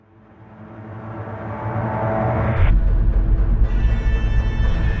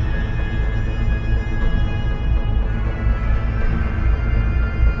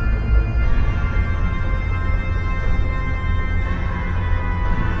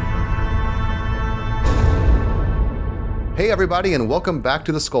Hey everybody, and welcome back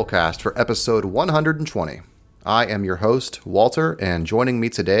to the Skullcast for episode 120. I am your host, Walter, and joining me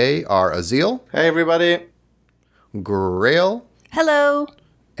today are Azil. Hey everybody. Grail. Hello.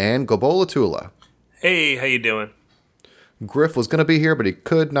 And Gobolatula. Hey, how you doing? Griff was going to be here, but he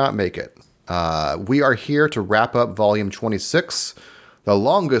could not make it. We are here to wrap up volume 26, the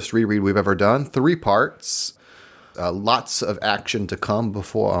longest reread we've ever done, 3 parts. Lots of action to come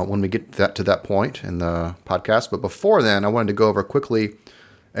before when we get to that point in the podcast. But before then, I wanted to go over quickly,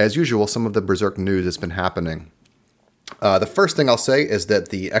 as usual, some of the Berserk news that's been happening. The first thing I'll say is that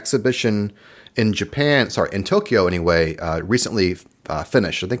the exhibition in Tokyo anyway, recently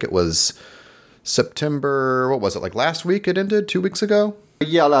finished. I think it was September, what was it, like last week it ended? 2 weeks ago?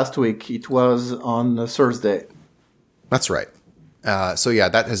 Yeah, last week. It was on Thursday. That's right.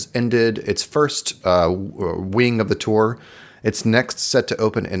 That has ended its first wing of the tour. It's next set to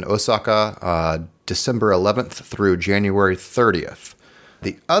open in Osaka December 11th through January 30th.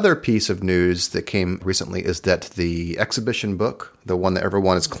 The other piece of news that came recently is that the exhibition book, the one that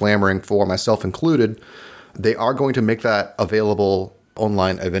everyone is clamoring for, myself included, they are going to make that available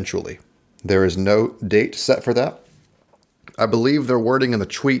online eventually. There is no date set for that. I believe their wording in the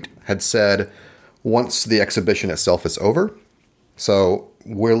tweet had said once the exhibition itself is over. So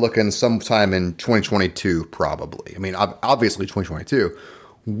we're looking sometime in 2022, probably. I mean, obviously 2022.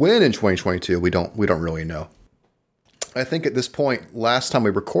 When in 2022, we don't really know. I think at this point, last time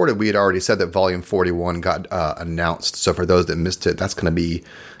we recorded, we had already said that Volume 41 got announced. So for those that missed it, that's going to be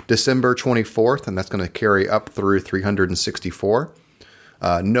December 24th, and that's going to carry up through 364.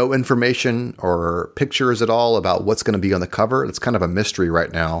 No information or pictures at all about what's going to be on the cover. It's kind of a mystery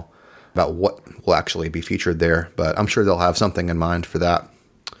right now about what will actually be featured there, but I'm sure they'll have something in mind for that.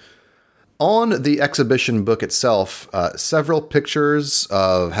 On the exhibition book itself, several pictures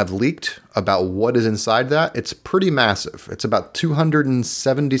have leaked about what is inside that. It's pretty massive. It's about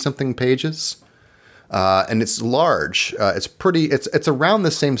 270-something pages, and it's large. It's around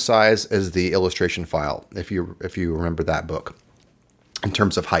the same size as the illustration file, if you remember that book, in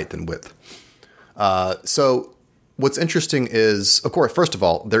terms of height and width. So what's interesting is, of course, first of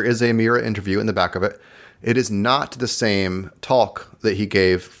all, there is a Mira interview in the back of it. It is not the same talk that he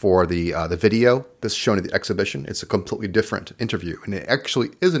gave for the video that's shown at the exhibition. It's a completely different interview, and it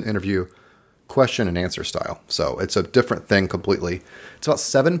actually is an interview question and answer style. So it's a different thing completely. It's about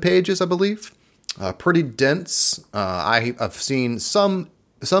 7 pages, I believe. Pretty dense. I've seen some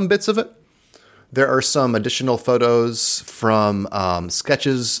bits of it. There are some additional photos from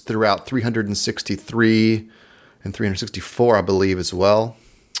sketches throughout 363 and 364, I believe, as well.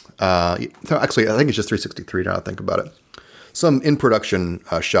 Actually, I think it's just 363 now I think about it. Some in-production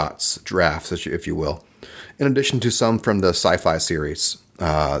shots, drafts, if you will. In addition to some from the sci-fi series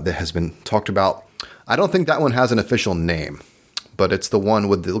that has been talked about. I don't think that one has an official name, but it's the one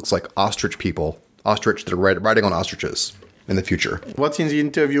with it looks like ostrich people. Ostrich that are riding on ostriches in the future. What's in the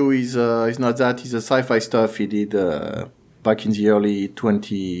interview is not that. It's the sci-fi stuff he did back in the early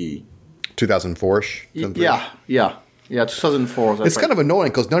 2004-ish? Yeah, 2004. It's kind of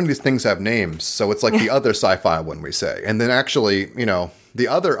annoying because none of these things have names. So it's like the other sci-fi one we say. And then actually, the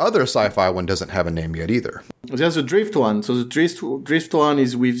other sci-fi one doesn't have a name yet either. There's a drift one. So the drift one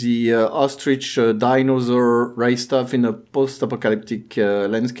is with the ostrich dinosaur race stuff in a post-apocalyptic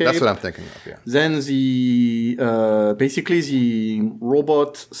landscape. That's what I'm thinking of, yeah. Then basically the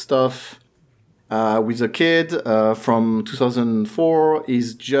robot stuff with a kid from 2004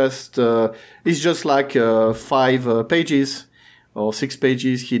 is just like 5 pages or 6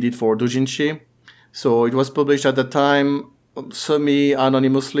 pages he did for doujinshi. So it was published at the time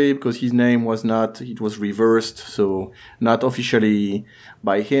semi-anonymously because his name was it was reversed, so not officially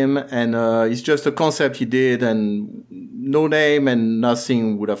by him. And it's just a concept he did and no name and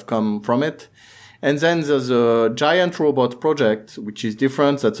nothing would have come from it. And then there's a giant robot project, which is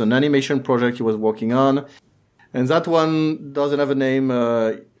different. That's an animation project he was working on. And that one doesn't have a name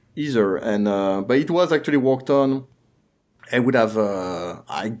either. And but it was actually worked on. I would have,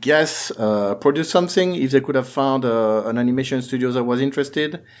 I guess, produced something if they could have found an animation studio that was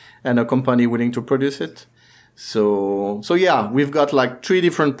interested and a company willing to produce it. So yeah, we've got like 3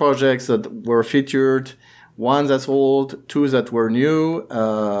 different projects that were featured. 1 that's old, 2 that were new,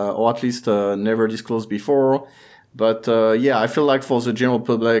 or at least never disclosed before. But I feel like for the general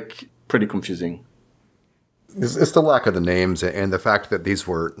public, pretty confusing. It's the lack of the names and the fact that these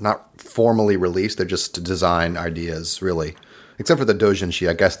were not formally released. They're just design ideas, really. Except for the doujinshi,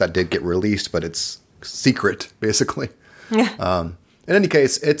 I guess that did get released, but it's secret, basically. Yeah. In any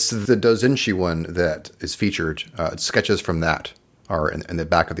case, it's the doujinshi one that is featured. Sketches from that are in the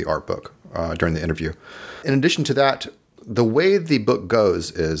back of the art book during the interview. In addition to that, the way the book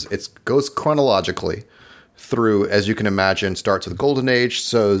goes is it goes chronologically through, as you can imagine, starts with Golden Age,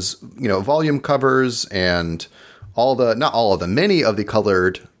 shows, volume covers and many of the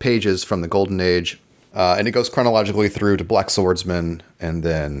colored pages from the Golden Age. And it goes chronologically through to Black Swordsman and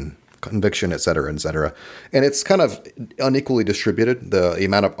then Conviction, et cetera, et cetera. And it's kind of unequally distributed, the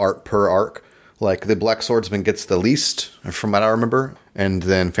amount of art per arc. Like the Black Swordsman gets the least, from what I remember, and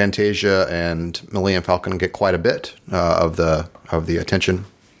then Fantasia and Millennium Falcon get quite a bit of the attention.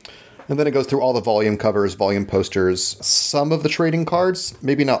 And then it goes through all the volume covers, volume posters, some of the trading cards,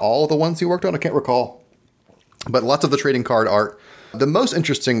 maybe not all of the ones he worked on, I can't recall, but lots of the trading card art. The most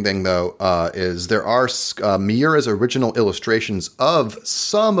interesting thing, though, is there are Miura's original illustrations of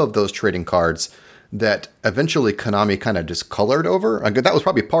some of those trading cards that eventually Konami kind of just colored over. That was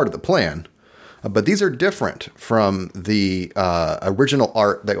probably part of the plan. But these are different from the original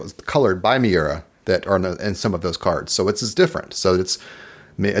art that was colored by Miura that are in some of those cards. So it's different. So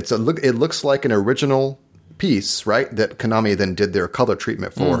it looks like an original piece, right, that Konami then did their color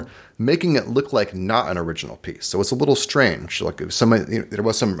treatment for, making it look like not an original piece. So it's a little strange. Like there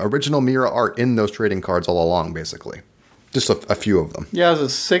was some original Miura art in those trading cards all along, basically. Just a few of them. Yeah,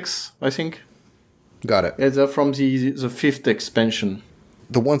 there's 6, I think. Got it. It's from the 5th expansion.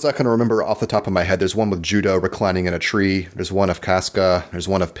 The ones I can remember off the top of my head, there's one with Judo reclining in a tree. There's one of Casca. There's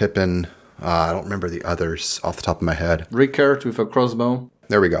one of Pippin. I don't remember the others off the top of my head. Rickert with a crossbow.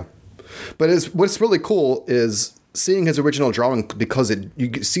 There we go. But what's really cool is seeing his original drawing, because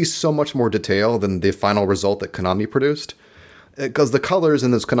you see so much more detail than the final result that Konami produced. Because the colors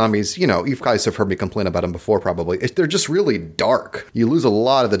in those Konamis, you guys have heard me complain about them before probably. They're just really dark. You lose a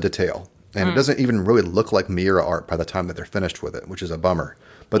lot of the detail. And it doesn't even really look like Miura art by the time that they're finished with it, which is a bummer.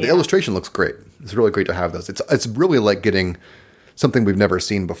 But the illustration looks great. It's really great to have those. It's really like getting something we've never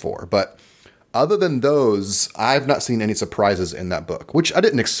seen before. But other than those, I've not seen any surprises in that book, which I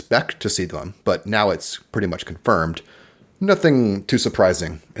didn't expect to see them, but now it's pretty much confirmed. Nothing too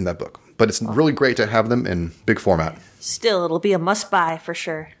surprising in that book, but it's really great to have them in big format. Still, it'll be a must-buy for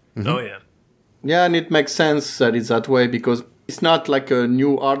sure. Mm-hmm. Oh, yeah. Yeah, and it makes sense that it's that way, because it's not like a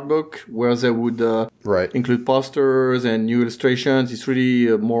new art book where they would include posters and new illustrations. It's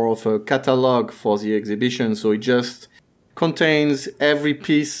really more of a catalog for the exhibition, so it just contains every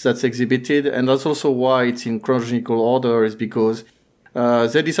piece that's exhibited, and that's also why it's in chronological order, is because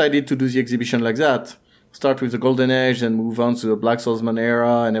they decided to do the exhibition like that. Start with the Golden Age and move on to the Black Swordsman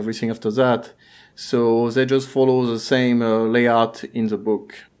era and everything after that. So they just follow the same layout in the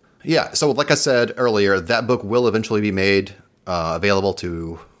book. Yeah, so like I said earlier, that book will eventually be made available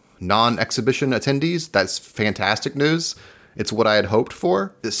to non-exhibition attendees. That's fantastic news. It's what I had hoped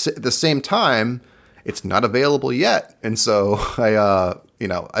for. At the same time, it's not available yet. And so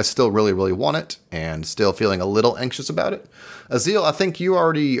I still really, really want it and still feeling a little anxious about it. Azil, I think you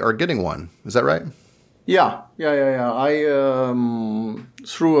already are getting one. Is that right? Yeah. I,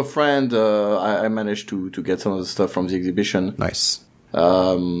 through a friend, I managed to get some of the stuff from the exhibition. Nice.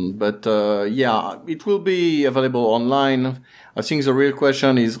 But it will be available online. I think the real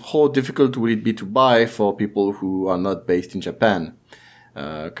question is how difficult will it be to buy for people who are not based in Japan?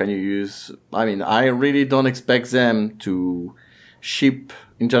 Can you use, I really don't expect them to ship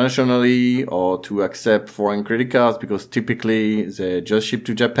internationally or to accept foreign credit cards, because typically they just ship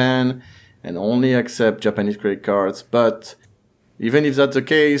to Japan and only accept Japanese credit cards. But even if that's the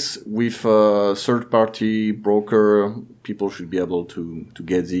case, with a third-party broker, people should be able to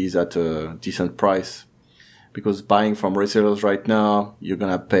get these at a decent price. Because buying from resellers right now, you're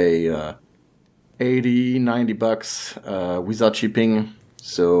going to pay $80-90 without shipping.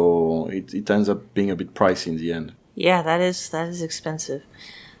 So it ends up being a bit pricey in the end. Yeah, that is expensive.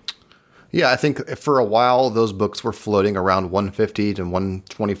 Yeah, I think for a while those books were floating around $150 to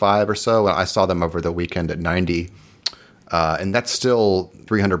 $125 or so. And I saw them over the weekend at $90. And that's still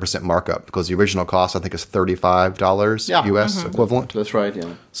 300% markup, because the original cost, I think, is $35 US equivalent. That's right,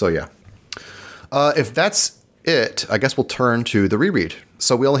 yeah. So, yeah. If that's it, I guess we'll turn to the reread.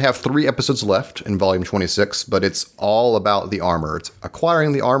 So we only have 3 episodes left in Volume 26, but it's all about the armor. It's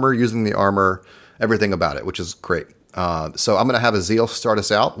acquiring the armor, using the armor, everything about it, which is great. So I'm going to have Azil start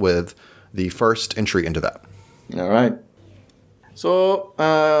us out with the first entry into that. All right. So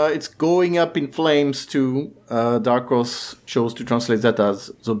it's Going Up in Flames too. Dark Horse chose to translate that as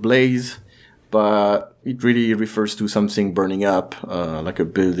The Blaze, but it really refers to something burning up, like a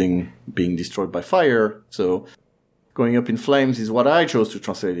building being destroyed by fire. So Going Up in Flames is what I chose to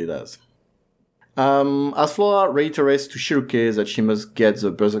translate it as. As Flora reiterates to Shiruke that she must get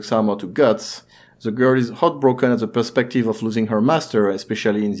the Berserk armor to Guts, the girl is heartbroken at the perspective of losing her master,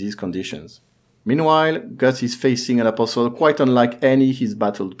 especially in these conditions. Meanwhile, Guts is facing an apostle quite unlike any he's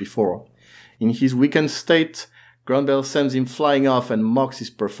battled before. In his weakened state, Grunbeld sends him flying off and mocks his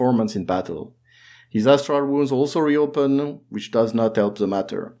performance in battle. His astral wounds also reopen, which does not help the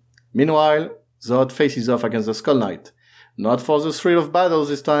matter. Meanwhile, Zod faces off against the Skull Knight. Not for the thrill of battle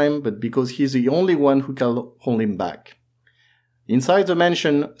this time, but because he's the only one who can hold him back. Inside the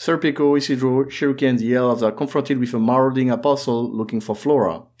mansion, Serpico, Isidro, Shiruke, and the elves are confronted with a marauding apostle looking for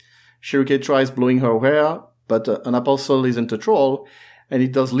Flora. Shiruke tries blowing her hair, but an apostle isn't a troll, and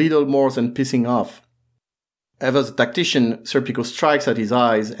it does little more than pissing off. Ever the tactician, Serpico strikes at his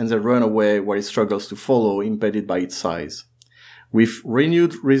eyes and they run away where he struggles to follow, impeded by its size. With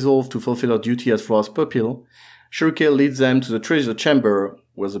renewed resolve to fulfill her duty as Flora's pupil, Shiruke leads them to the treasure chamber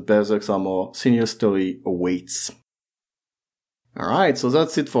where the Berserk's armor senior story awaits. Alright, so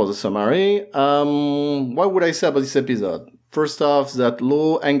that's it for the summary. What would I say about this episode? First off, that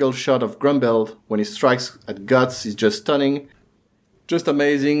low angle shot of Grunbeld when he strikes at Guts is just stunning. Just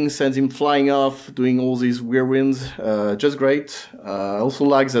amazing, sends him flying off, doing all these whirlwinds. Just great. I also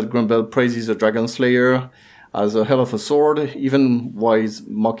like that Grunbeld praises the Dragon Slayer as a hell of a sword, even while he's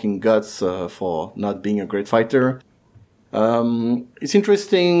mocking Guts for not being a great fighter. It's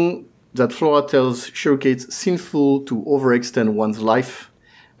interesting that Flora tells Shiruke it's sinful to overextend one's life,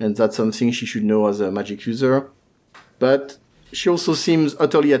 and that's something she should know as a magic user. But she also seems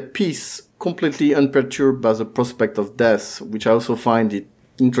utterly at peace, completely unperturbed by the prospect of death, which I also find it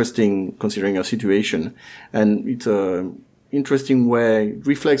interesting considering her situation. And it's an interesting way, it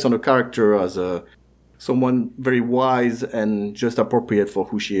reflects on her character as someone very wise and just appropriate for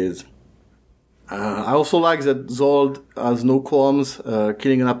who she is. I also like that Zod has no qualms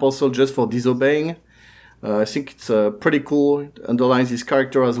killing an apostle just for disobeying. I think it's pretty cool. It underlines his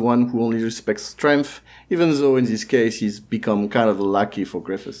character as one who only respects strength, even though in this case he's become kind of a lackey for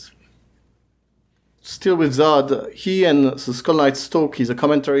Griffiths. Still with Zod, he and the Skull Knight's talk is a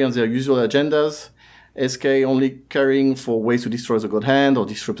commentary on their usual agendas, SK only caring for ways to destroy the God Hand or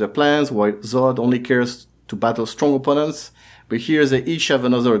disrupt their plans, while Zod only cares to battle strong opponents. But here they each have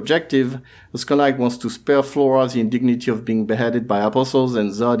another objective. The Skull Knight wants to spare Flora the indignity of being beheaded by apostles,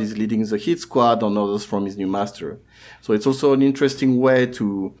 and Zod is leading the hit squad on orders from his new master. So it's also an interesting way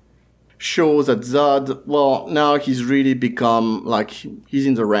to show that Zod, well, now he's really become, like, he's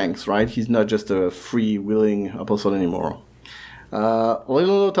in the ranks, right? He's not just a free-willing apostle anymore. A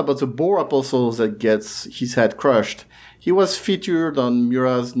little note about the boar apostle that gets his head crushed. He was featured on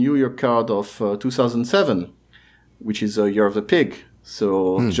Mura's New Year card of 2007. Which is Year of the Pig.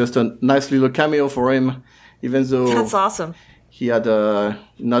 So just a nice little cameo for him, even though that's awesome. He had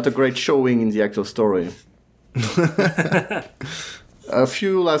not a great showing in the actual story. A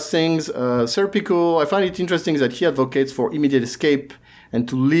few last things. Serpico, I find it interesting that he advocates for immediate escape and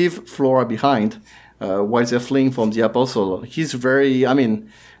to leave Flora behind while they're fleeing from the apostle. He's very,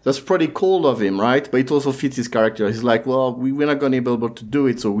 that's pretty cold of him, right? But it also fits his character. He's like, well, we're not going to be able to do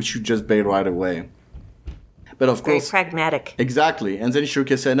it, so we should just bail right away. But of course, very pragmatic. Exactly. And then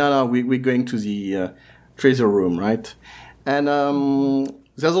Shiruke said, no, we're going to the treasure room, right? And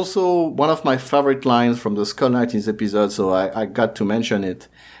there's also one of my favorite lines from the Skull Knight in this episode, so I got to mention it.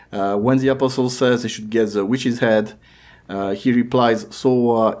 When the apostle says they should get the witch's head, he replies,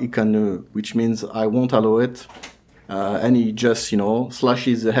 so ikanu, which means I won't allow it. And he just,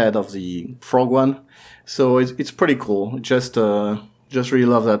 slashes the head of the frog one. So it's pretty cool. Just really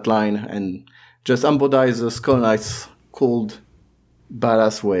love that line and just embodies the Skull Knight's cold,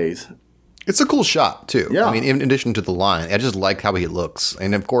 badass ways. It's a cool shot, too. Yeah. In addition to the line, I just like how he looks.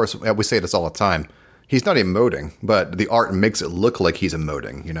 And, of course, we say this all the time. He's not emoting, but the art makes it look like he's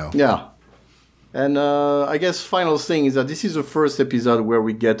emoting, Yeah. And I guess final thing is that this is the first episode where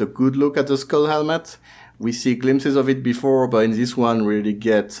we get a good look at the skull helmet. We see glimpses of it before, but in this one we really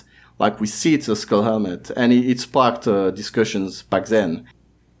get, we see it's a skull helmet. And it sparked discussions back then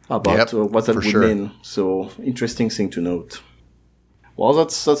about what that would mean. So, interesting thing to note. Well,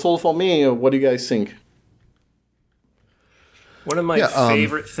 that's all for me. What do you guys think? One of my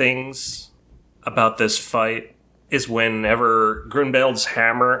favorite things about this fight is whenever Grunbeld's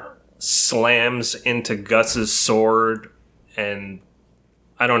hammer slams into Gus's sword, and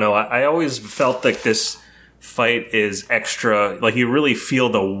I don't know, I always felt like this fight is extra, you really feel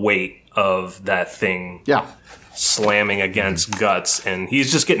the weight of that thing. Yeah. Slamming against Guts, and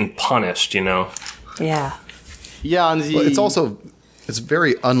he's just getting punished, Yeah. Yeah, and it's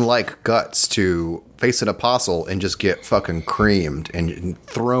very unlike Guts to face an apostle and just get fucking creamed and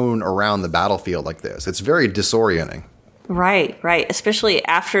thrown around the battlefield like this. It's very disorienting. Right. Especially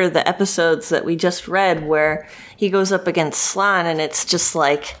after the episodes that we just read where he goes up against Slan and it's just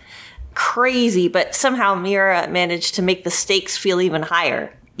crazy, but somehow Mira managed to make the stakes feel even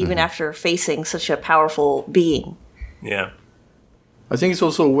higher, even after facing such a powerful being. Yeah. I think it's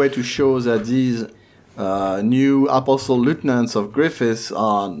also a way to show that these new apostle lieutenants of Griffiths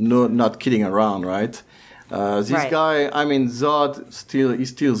are not kidding around, right? This guy, I mean, Zod is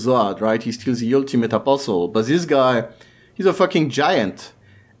still Zod, right? He's still the ultimate apostle. But this guy, he's a fucking giant.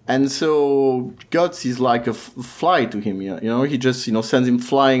 And so Guts is like a fly to him, you know? He just, sends him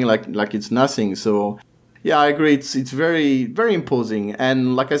flying like it's nothing. So, yeah, I agree. It's very, very imposing.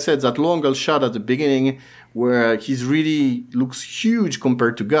 And like I said, that long angle shot at the beginning where he's really looks huge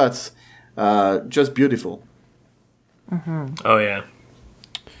compared to Guts, just beautiful. Oh, yeah.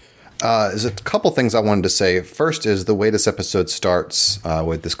 There's a couple things I wanted to say. First is the way this episode starts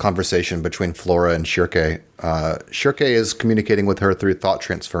with this conversation between Flora and Shirke. Shirke is communicating with her through thought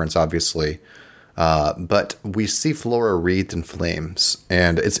transference, obviously. But we see Flora wreathed in flames.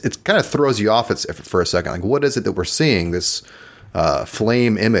 And it kind of throws you off for a second. Like, what is it that we're seeing? This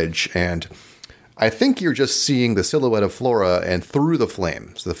flame image. And I think you're just seeing the silhouette of Flora and through the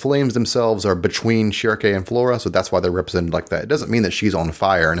flames. The flames themselves are between Shirke and Flora, so that's why they're represented like that. It doesn't mean that she's on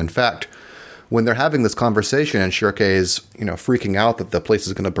fire. And in fact, when they're having this conversation and Shirke is, freaking out that the place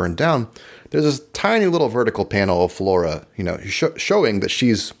is going to burn down, there's this tiny little vertical panel of Flora, showing that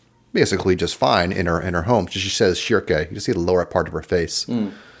she's basically just fine in her home. She says Shirke. You just see the lower part of her face.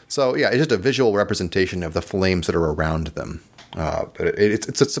 So yeah, it's just a visual representation of the flames that are around them. But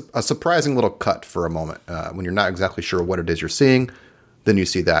it's a surprising little cut for a moment when you're not exactly sure what it is you're seeing. Then you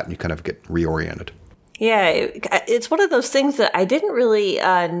see that and you kind of get reoriented. Yeah, it's one of those things that I didn't really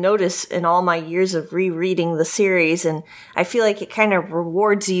notice in all my years of rereading the series, and I feel like it kind of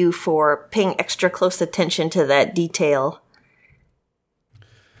rewards you for paying extra close attention to that detail.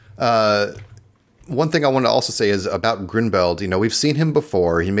 One thing I want to also say is about Grinbeld. We've seen him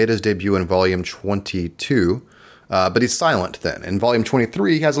before. He made his debut in Volume 22. But he's silent then. In Volume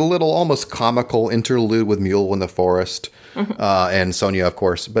 23, he has a little almost comical interlude with Mule in the forest and Sonya, of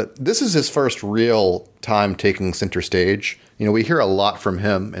course. But this is his first real time taking center stage. We hear a lot from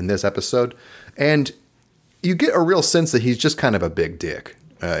him in this episode. And you get a real sense that he's just kind of a big dick.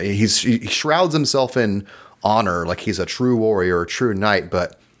 He shrouds himself in honor like he's a true warrior or a true knight.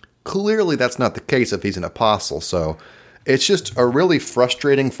 But clearly that's not the case if he's an apostle. So it's just a really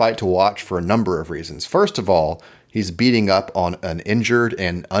frustrating fight to watch for a number of reasons. First of all, he's beating up on an injured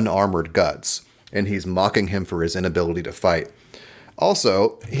and unarmored Guts, and he's mocking him for his inability to fight.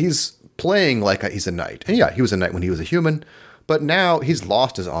 Also, he's playing like he's a knight. And yeah, he was a knight when he was a human, but now he's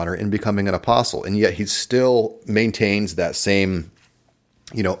lost his honor in becoming an apostle, and yet he still maintains that same,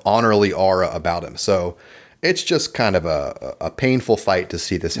 honorly aura about him. So it's just kind of a painful fight to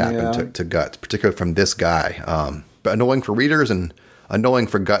see this happen to Guts, particularly from this guy. But annoying for readers and annoying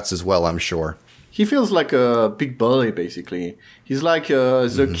for Guts as well, I'm sure. He feels like a big bully, basically. He's like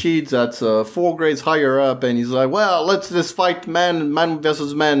the kid that's 4 grades higher up, and he's like, well, let's fight man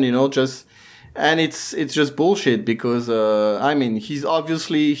versus man, and it's just bullshit because, he's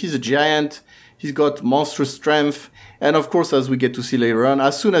a giant, he's got monstrous strength, and of course, as we get to see later on,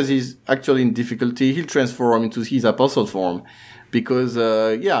 as soon as he's actually in difficulty, he'll transform into his apostle form, because,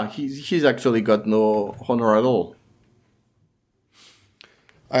 he's actually got no honor at all.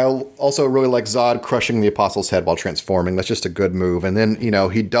 I also really like Zod crushing the Apostle's head while transforming. That's just a good move. And then,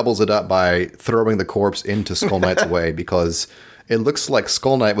 he doubles it up by throwing the corpse into Skull Knight's way because it looks like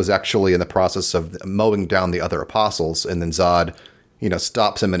Skull Knight was actually in the process of mowing down the other Apostles. And then Zod,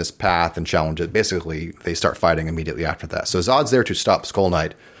 stops him in his path and challenges. Basically, they start fighting immediately after that. So Zod's there to stop Skull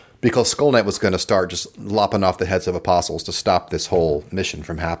Knight because Skull Knight was going to start just lopping off the heads of Apostles to stop this whole mission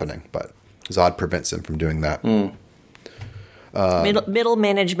from happening. But Zod prevents him from doing that. Middle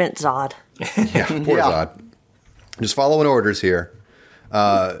management Zod. Yeah, poor Zod. Just following orders here.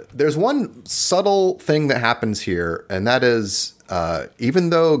 There's one subtle thing that happens here, and that is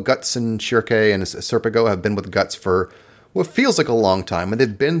even though Guts and Shirke and Serpigo have been with Guts for what feels like a long time, and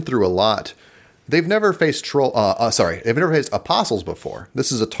they've been through a lot, they've never faced they've never faced apostles before.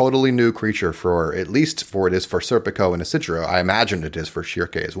 This is a totally new creature at least it is for Serpico and Isidro. I imagine it is for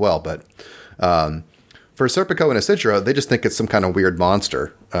Shirke as well, but for Serpico and Isidro, they just think it's some kind of weird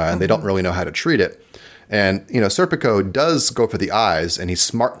monster, and they don't really know how to treat it. And, Serpico does go for the eyes, and he's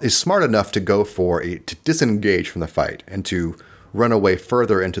smart enough to go to disengage from the fight and to run away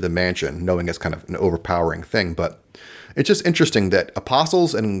further into the mansion, knowing it's kind of an overpowering thing. But it's just interesting that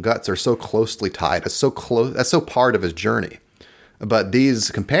Apostles and Guts are so closely tied. That's so part of his journey. But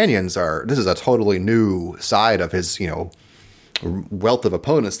these companions this is a totally new side of his, wealth of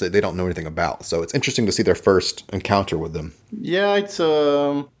opponents that they don't know anything about. So it's interesting to see their first encounter with them. Yeah,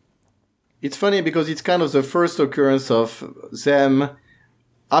 It's funny because it's kind of the first occurrence of them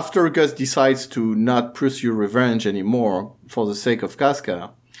after Gus decides to not pursue revenge anymore for the sake of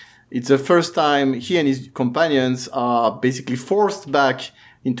Casca. It's the first time he and his companions are basically forced back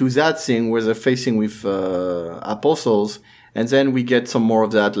into that thing where they're facing with apostles, and then we get some more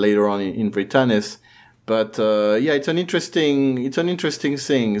of that later on in Britannis. But yeah, it's an interesting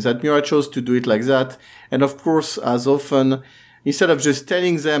thing that Miura chose to do it like that. And of course, as often, instead of just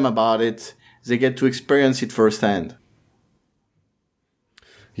telling them about it, they get to experience it firsthand.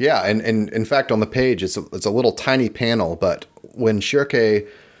 Yeah, and in fact, on the page, it's a little tiny panel, but when Shirke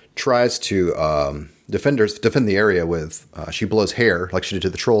tries to defend the area with, she blows hair like she did to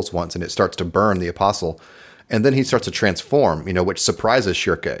the trolls once, and it starts to burn the apostle. And then he starts to transform, which surprises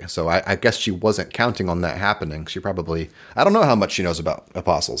Shirke. So I guess she wasn't counting on that happening. She probably, I don't know how much she knows about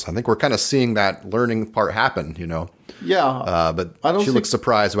apostles. I think we're kind of seeing that learning part happen, Yeah. But she looks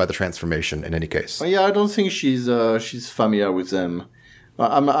surprised by the transformation in any case. Yeah, I don't think she's familiar with them.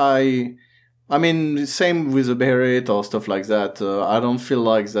 I mean, same with the Beherit or stuff like that. I don't feel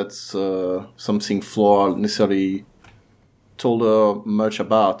like that's something Flora necessarily told her much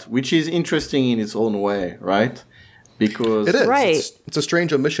about, which is interesting in its own way, right? Because it is. Right. It's a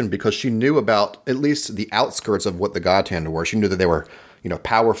strange omission because she knew about at least the outskirts of what the Godhand were. She knew that they were,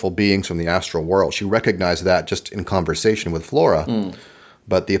 powerful beings from the astral world. She recognized that just in conversation with Flora,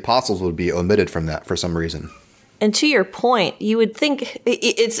 but the apostles would be omitted from that for some reason. And to your point, you would think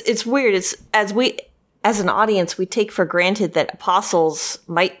it's weird. It's as an audience, we take for granted that apostles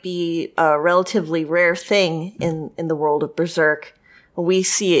might be a relatively rare thing in the world of Berserk. We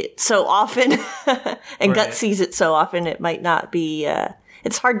see it so often, and Gut sees it so often. It might not be.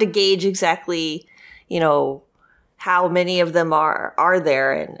 It's hard to gauge exactly, how many of them are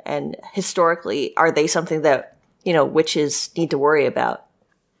there, and historically, are they something that witches need to worry about?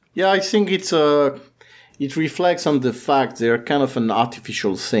 Yeah, I think it reflects on the fact they're kind of an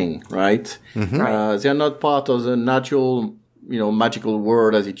artificial thing, right? Mm-hmm. Right. They're not part of the natural, magical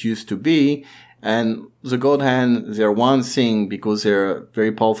world as it used to be. And the Godhand, they're one thing because they're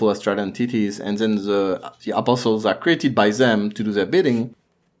very powerful astral entities. And then the apostles are created by them to do their bidding.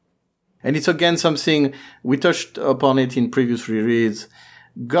 And it's again something we touched upon it in previous rereads.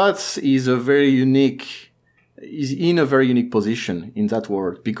 Guts is in a very unique position in that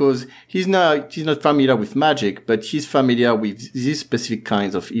world because he's not familiar with magic, but he's familiar with these specific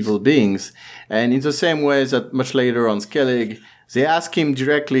kinds of evil beings. And in the same way that much later on Skellig, they ask him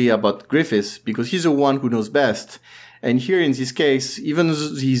directly about Griffiths because he's the one who knows best. And here in this case, even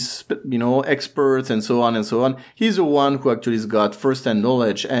these, experts and so on, he's the one who actually has got first-hand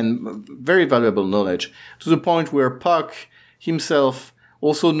knowledge and very valuable knowledge to the point where Puck himself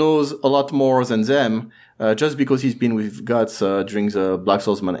also knows a lot more than them, just because he's been with Guts during the Black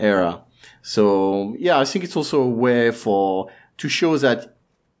Swordsman era. So, yeah, I think it's also a way to show that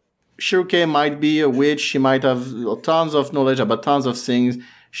Shirke might be a witch. She might have tons of knowledge about tons of things.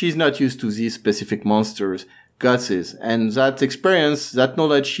 She's not used to these specific monsters. Guts is. And that experience, that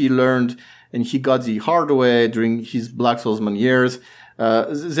knowledge he learned and he got the hard way during his Black Swordsman years,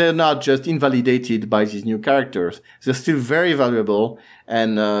 they're not just invalidated by these new characters. They're still very valuable,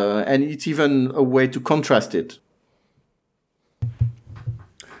 and it's even a way to contrast it.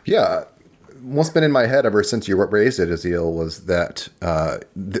 Yeah. What's been in my head ever since you raised it, Aziel, was that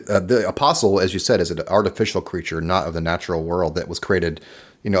the apostle, as you said, is an artificial creature, not of the natural world, that was created,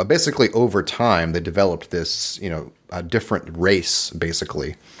 basically over time. They developed this, a different race,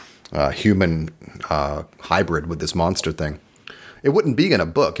 basically, human hybrid with this monster thing. It wouldn't be in a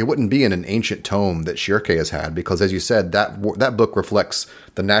book. It wouldn't be in an ancient tome that Shirke has had, because, as you said, that book reflects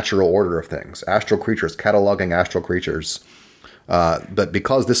the natural order of things. Astral creatures, cataloging astral creatures. But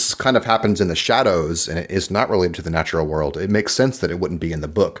because this kind of happens in the shadows and it is not related to the natural world, it makes sense that it wouldn't be in the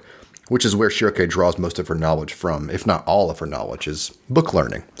book, which is where Shirke draws most of her knowledge from, if not all of her knowledge, is book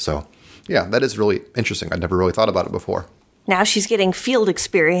learning. So, yeah, that is really interesting. I'd never really thought about it before. Now she's getting field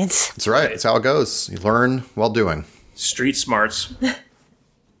experience. That's right. That's how it goes. You learn while doing. Street smarts.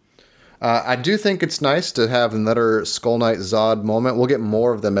 I do think it's nice to have another Skull Knight Zod moment. We'll get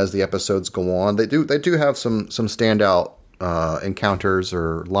more of them as the episodes go on. They do have some standout encounters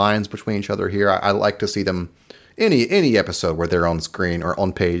or lines between each other here. I like to see them any episode where they're on screen or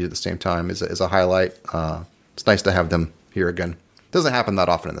on page at the same time is a highlight. It's nice to have them here again. Doesn't happen that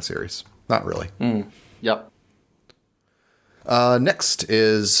often in the series. Not really. Yep. Next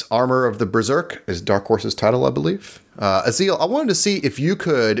is Armor of the Berserk, is Dark Horse's title, I believe. Aziel, I wanted to see if you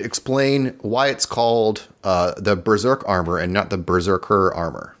could explain why it's called the Berserk armor and not the Berserker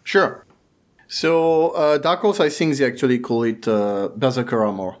armor. Sure. So, Dark Horse, I think they actually call it Berserker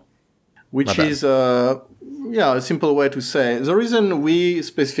armor. which is a simple way to say. The reason we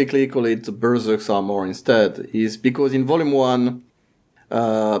specifically call it Berserk's Armor instead is because in Volume 1,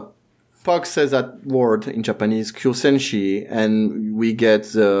 Puck says that word in Japanese, Kyosenshi, and we get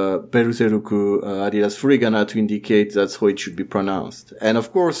the Beruzeruku Adidas Furigana to indicate that's how it should be pronounced. And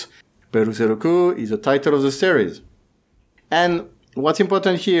of course, Beruzeruku is the title of the series. And what's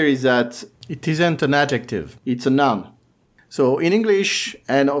important here is that it isn't an adjective, it's a noun. So in English,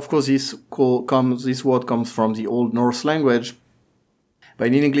 and of course this word comes from the Old Norse language, but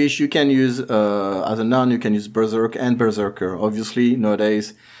in English you can use, as a noun, you can use Berserk and Berserker. Obviously,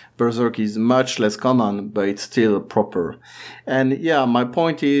 nowadays, Berserk is much less common, but it's still proper. And yeah, my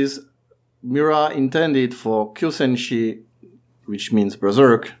point is, Miura intended for Kyosenshi, which means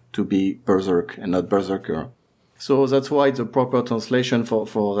Berserk, to be Berserk and not Berserker. So that's why it's a proper translation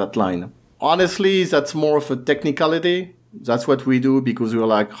for that line. Honestly, that's more of a technicality. That's what we do because we're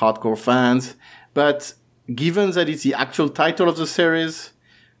like hardcore fans. But given that it's the actual title of the series,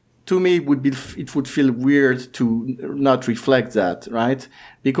 to me, it would feel weird to not reflect that, right?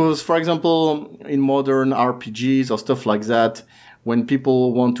 Because, for example, in modern RPGs or stuff like that, when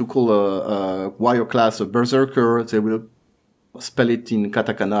people want to call a warrior class a berserker, they will spell it in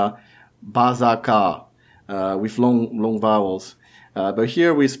katakana, bazaka, with long vowels. But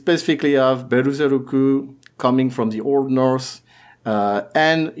here we specifically have Beruzeruku coming from the Old Norse,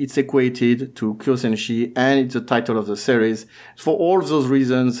 and it's equated to Kyosenshi, and it's the title of the series. For all those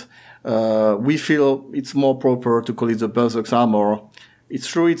reasons, we feel it's more proper to call it the Berserk's Armor. It's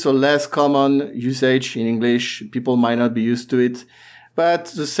true, it's a less common usage in English. People might not be used to it. But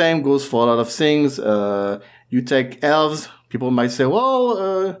the same goes for a lot of things. You take elves. People might say,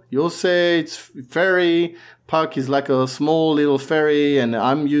 well, you'll say it's fairy. Puck is like a small little fairy, and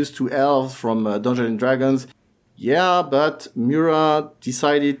I'm used to elves from Dungeons and Dragons. Yeah, but Miura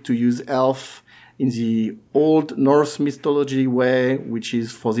decided to use elf in the Old Norse mythology way, which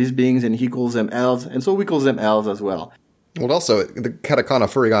is for these beings, and he calls them elves, and so we call them elves as well. Well, also, the katakana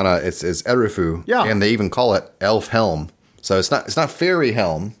furigana is erufu, and they even call it elf helm. So it's not fairy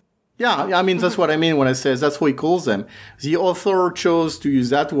helm. Yeah, I mean, that's what I mean when I say that's what he calls them. The author chose to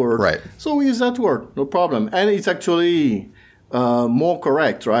use that word. Right. So we use that word, no problem. And it's actually more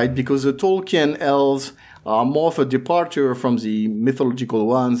correct, right? Because the Tolkien elves are more of a departure from the mythological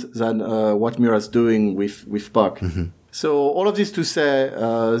ones than what Miura's doing with Puck. Mm-hmm. So all of this to say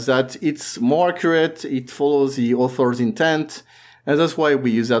that it's more accurate, it follows the author's intent, and that's why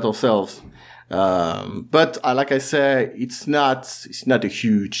we use that ourselves. But like I say, it's not a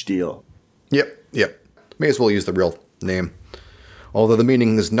huge deal. Yep. May as well use the real name. Although the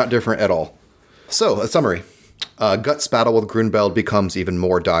meaning is not different at all. So, a summary. Guts' battle with Grunbeld becomes even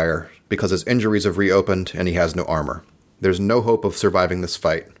more dire because his injuries have reopened and he has no armor. There's no hope of surviving this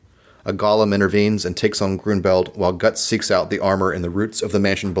fight. A golem intervenes and takes on Grunbeld while Guts seeks out the armor in the roots of the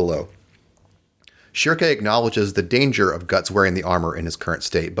mansion below. Shirke acknowledges the danger of Guts wearing the armor in his current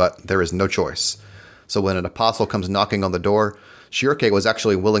state, but there is no choice. So when an apostle comes knocking on the door, Shirke was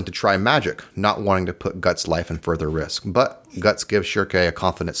actually willing to try magic, not wanting to put Guts' life in further risk. But Guts gives Shirke a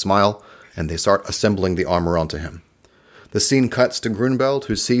confident smile, and they start assembling the armor onto him. The scene cuts to Grunbeld,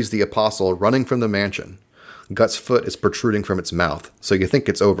 who sees the apostle running from the mansion. Guts' foot is protruding from its mouth, so you think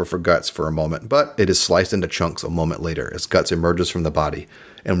it's over for Guts for a moment, but it is sliced into chunks a moment later as Guts emerges from the body,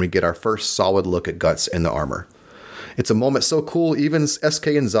 and we get our first solid look at Guts in the armor. It's a moment so cool, even SK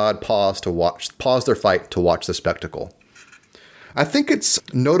and Zod pause their fight to watch the spectacle. I think it's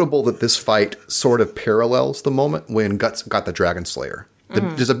notable that this fight sort of parallels the moment when Guts got the Dragon Slayer.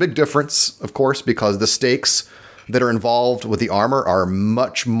 There's a big difference, of course, because the stakes that are involved with the armor are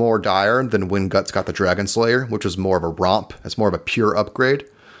much more dire than when Guts got the Dragon Slayer, which was more of a romp. It's more of a pure upgrade.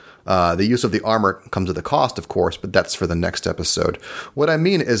 The use of the armor comes at a cost, of course, but that's for the next episode. What I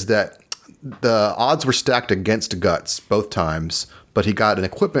mean is that the odds were stacked against Guts both times, but he got an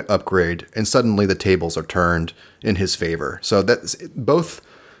equipment upgrade, and suddenly the tables are turned in his favor. So that's both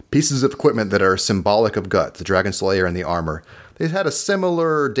pieces of equipment that are symbolic of Guts, the Dragon Slayer and the armor. They've had a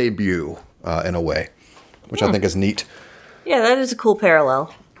similar debut in a way, which I think is neat. Yeah, that is a cool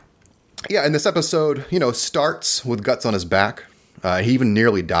parallel. Yeah, and this episode, starts with Guts on his back. He even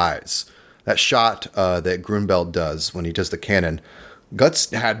nearly dies. That shot that Grunbeld does when he does the cannon,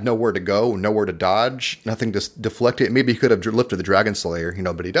 Guts had nowhere to go, nowhere to dodge, nothing to deflect it. Maybe he could have lifted the Dragon Slayer,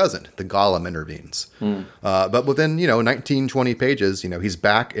 but he doesn't. The Golem intervenes. But within, 19, 20 pages, he's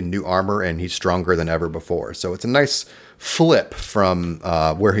back in new armor and he's stronger than ever before. So it's a nice flip from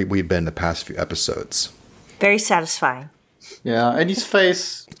where we've been the past few episodes. Very satisfying. Yeah, and his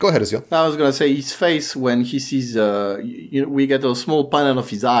face... Go ahead, Azil. I was going to say his face when he sees... we get a small panel of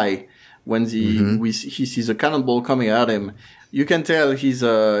his eye when he sees a cannonball coming at him, you can tell he's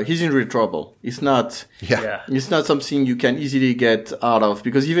in real trouble. It's not something you can easily get out of,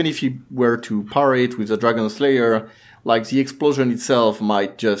 because even if he were to parry it with the Dragon Slayer, like the explosion itself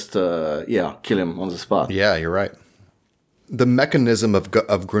might just kill him on the spot. Yeah, you're right. The mechanism of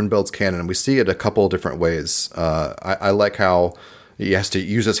Grunbeld's cannon, we see it a couple of different ways. I like how he has to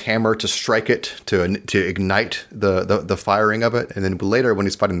use his hammer to strike it to ignite the firing of it, and then later when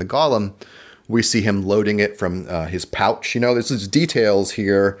he's fighting the golem, we see him loading it from his pouch. There's these details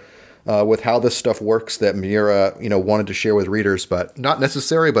here with how this stuff works that Miura, wanted to share with readers, but not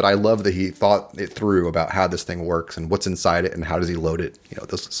necessary. But I love that he thought it through about how this thing works and what's inside it and how does he load it.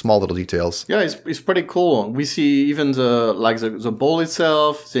 Those small little details. Yeah, it's pretty cool. We see even the ball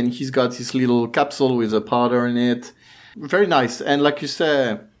itself. Then he's got this little capsule with a powder in it. Very nice. And like you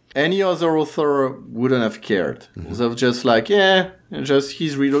say, any other author wouldn't have cared. They're just like,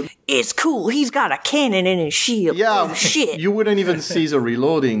 he's reloading. It's cool. He's got a cannon in his shield. Yeah, oh, shit. You wouldn't even see the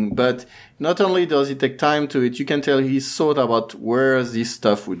reloading. But not only does he take time to it, you can tell he's thought about where this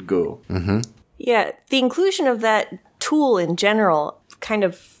stuff would go. Mm-hmm. Yeah, the inclusion of that tool in general kind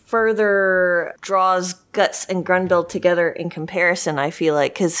of further draws Guts and Grunbeld together in comparison, I feel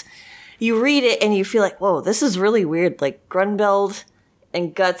like, because you read it and you feel like, whoa, this is really weird. Like, Grunbeld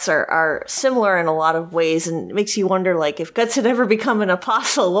and Guts are similar in a lot of ways, and it makes you wonder, like, if Guts had ever become an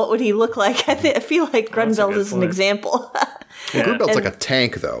apostle, what would he look like? I feel like Grunbeld is an example. Yeah. Grunbeld's like a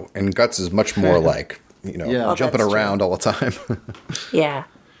tank, though, and Guts is much more like, jumping around all the time. Yeah.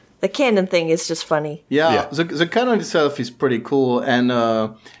 The cannon thing is just funny. Yeah. The cannon itself is pretty cool, and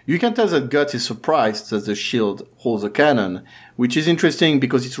you can tell that Guts is surprised that the shield holds a cannon, which is interesting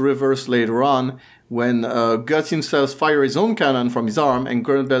because it's reversed later on, when Guts himself fires his own cannon from his arm, and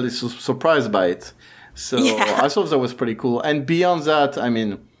Grunbeld is surprised by it. So I thought that was pretty cool. And beyond that, I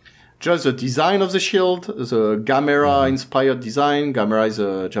mean, just the design of the shield, the Gamera-inspired design. Gamera is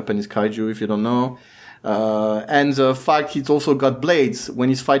a Japanese kaiju, if you don't know. And the fact he's also got blades. When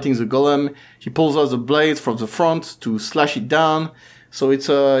he's fighting the golem, he pulls out the blades from the front to slash it down. So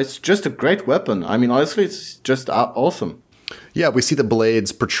it's just a great weapon. I mean, honestly, it's just awesome. Yeah, we see the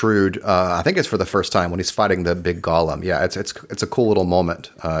blades protrude. I think it's for the first time when he's fighting the big golem. Yeah, it's a cool little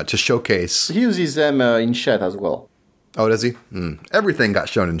moment to showcase. He uses them in Shet as well. Oh, does he? Everything got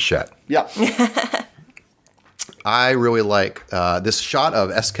shown in Shet. Yeah. I really like this shot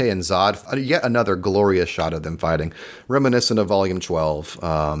of SK and Zod. Yet another glorious shot of them fighting, reminiscent of Volume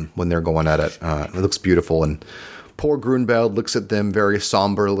 12 when they're going at it. It looks beautiful, and poor Grunbeld looks at them very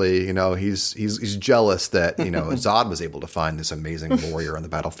somberly. He's jealous that Zod was able to find this amazing warrior on the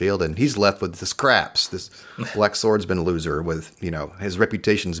battlefield, and he's left with the scraps. This Black Swordsman loser with his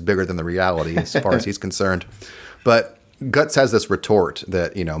reputation's bigger than the reality as far as he's concerned. But Guts has this retort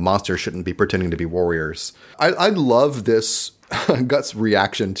that monsters shouldn't be pretending to be warriors. I love this Guts'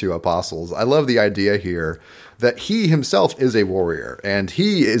 reaction to apostles. I love the idea here that he himself is a warrior, and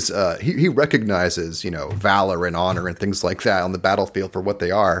he is he recognizes valor and honor and things like that on the battlefield for what they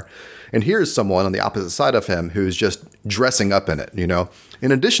are. And here's someone on the opposite side of him who's just dressing up in it.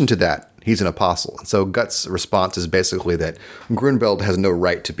 In addition to that, he's an apostle. And so Guts' response is basically that Grunbeld has no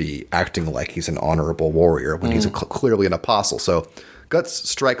right to be acting like he's an honorable warrior when he's clearly an apostle. So Guts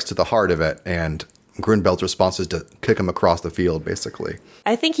strikes to the heart of it, and Grunbeld's response is to kick him across the field, basically.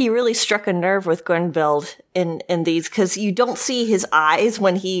 I think he really struck a nerve with Grunbeld in these, because you don't see his eyes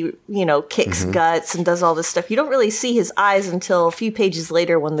when he, kicks Guts and does all this stuff. You don't really see his eyes until a few pages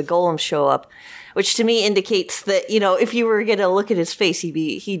later when the golems show up, which to me indicates that, if you were going to look at his face,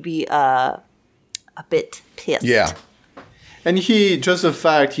 he'd be a bit pissed. Yeah. And just the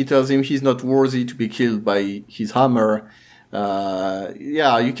fact he tells him he's not worthy to be killed by his hammer.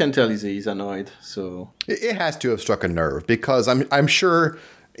 You can tell he's annoyed. So it has to have struck a nerve, because I'm sure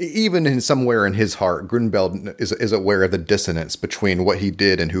even in somewhere in his heart, Grunbeld is aware of the dissonance between what he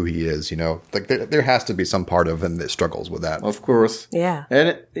did and who he is. Like there has to be some part of him that struggles with that. Of course, yeah.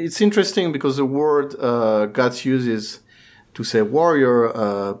 And it's interesting because the word Guts uses to say warrior,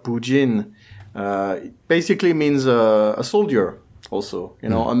 bujin, basically means a soldier. Also,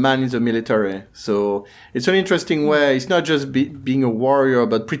 a man in the military. So it's an interesting way. It's not just being a warrior,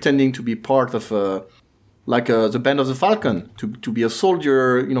 but pretending to be part of the Band of the Falcon, to be a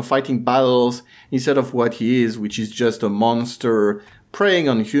soldier, fighting battles instead of what he is, which is just a monster preying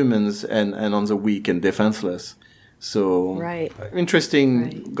on humans and on the weak and defenseless. So interesting.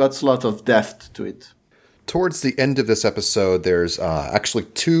 Right. Got a lot of depth to it. Towards the end of this episode, there's actually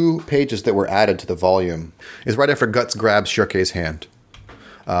 2 pages that were added to the volume. It's right after Guts grabs Shirkei's hand.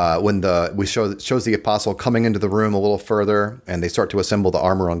 When shows the Apostle coming into the room a little further, and they start to assemble the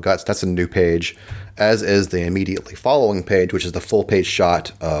armor on Guts. That's a new page, as is the immediately following page, which is the full page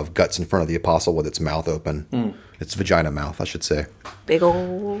shot of Guts in front of the Apostle with its mouth open. Its vagina mouth, I should say. Big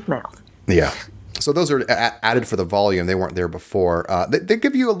old mouth. Yeah. So those are added for the volume. They weren't there before. They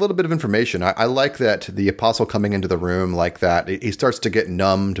give you a little bit of information. I like that the Apostle coming into the room like that. He starts to get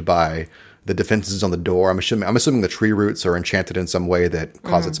numbed by the defenses on the door. I'm assuming the tree roots are enchanted in some way that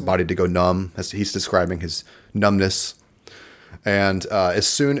cause its body to go numb. As he's describing his numbness. And as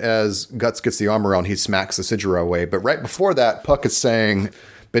soon as Guts gets the armor on, he smacks the Sidra away. But right before that, Puck is saying,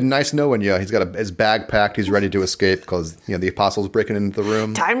 "Been nice knowing you." He's got his bag packed. He's ready to escape because the Apostle's breaking into the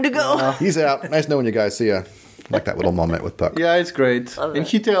room. Time to go. He's out. Nice knowing you guys. See ya. Like that little moment with Puck. Yeah, it's great. And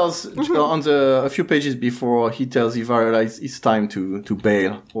he tells on a few pages before, he tells Ivarra it's time to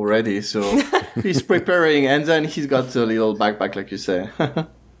bail already. So he's preparing, and then he's got a little backpack, like you say.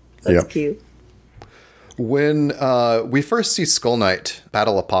 That's cute. When we first see Skull Knight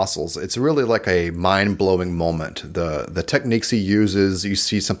battle apostles, it's really like a mind-blowing moment. The techniques he uses, you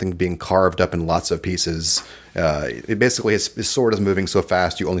see something being carved up in lots of pieces. His sword is moving so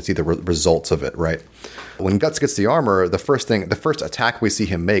fast, you only see the results of it, right? When Guts gets the armor, the first attack we see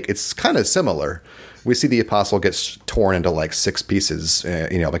him make, it's kind of similar. We see the apostle gets torn into like 6 pieces,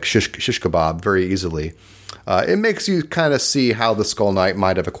 like shish kebab very easily. It makes you kind of see how the Skull Knight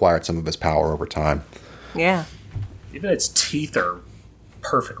might have acquired some of his power over time. Yeah. Even its teeth are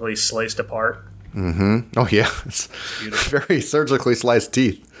perfectly sliced apart. Mm-hmm. Oh, yeah. It's very surgically sliced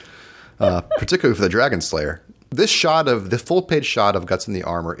teeth, particularly for the Dragon Slayer. This full-page shot of Guts in the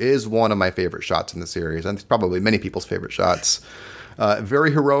armor is one of my favorite shots in the series, and it's probably many people's favorite shots.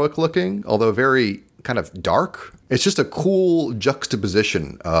 Very heroic looking, although very kind of dark. It's just a cool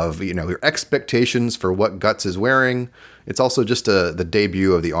juxtaposition of, your expectations for what Guts is wearing. It's also just the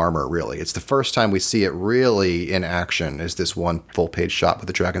debut of the armor, really. It's the first time we see it really in action, is this one full-page shot with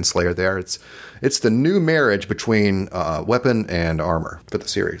the Dragon Slayer there. It's the new marriage between weapon and armor for the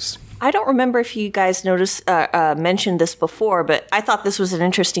series. I don't remember if you guys mentioned this before, but I thought this was an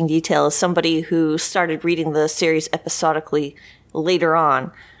interesting detail as somebody who started reading the series episodically later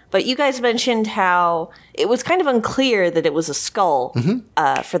on. But you guys mentioned how it was kind of unclear that it was a skull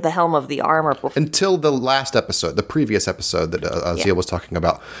for the helm of the armor. Until the last episode, the previous episode that Azil was talking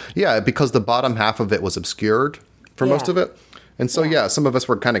about. Yeah, because the bottom half of it was obscured for most of it. And so, some of us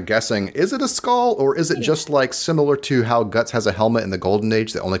were kind of guessing, is it a skull or is it just like similar to how Guts has a helmet in the Golden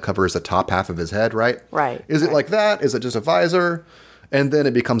Age that only covers the top half of his head, right? Right. Is it like that? Is it just a visor? And then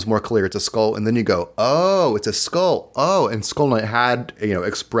it becomes more clear it's a skull. And then you go, oh, it's a skull. Oh, and Skull Knight had,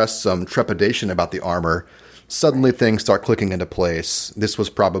 expressed some trepidation about the armor. Suddenly things start clicking into place. This was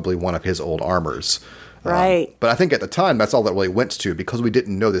probably one of his old armors. Right. But I think at the time, that's all that really went to, because we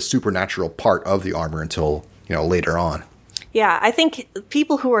didn't know the supernatural part of the armor until, later on. Yeah, I think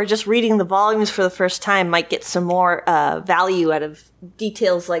people who are just reading the volumes for the first time might get some more value out of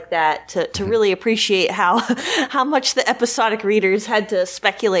details like that to really appreciate how much the episodic readers had to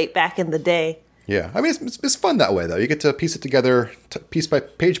speculate back in the day. Yeah, I mean, it's fun that way, though. You get to piece it together piece by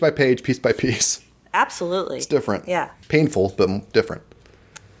page, piece by piece. Absolutely. It's different. Yeah. Painful, but different.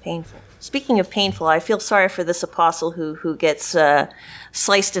 Painful. Speaking of painful, I feel sorry for this apostle who gets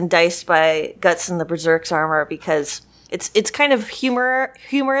sliced and diced by Guts in the Berserk's armor, because it's kind of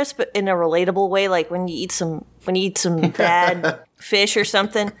humorous, but in a relatable way. Like when you eat some bad fish or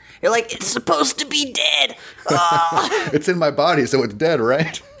something, you're like, it's supposed to be dead. Oh. It's in my body, so it's dead,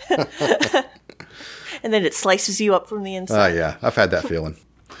 right? And then it slices you up from the inside. Oh, yeah. I've had that feeling.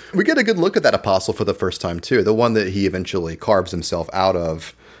 We get a good look at that apostle for the first time, too. The one that he eventually carves himself out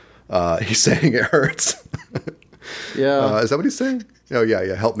of. He's saying it hurts. Yeah. Is that what he's saying? Oh,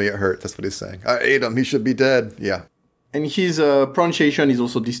 yeah. Help me, it hurts. That's what he's saying. I ate him. He should be dead. Yeah. And his pronunciation is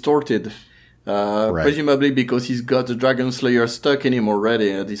also distorted. Right. Presumably because he's got the Dragon Slayer stuck in him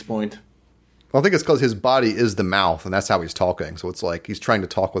already at this point. Well, I think it's because his body is the mouth, and that's how he's talking. So it's like he's trying to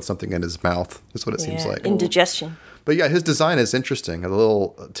talk with something in his mouth. That's what it seems like. Indigestion. But yeah, his design is interesting. The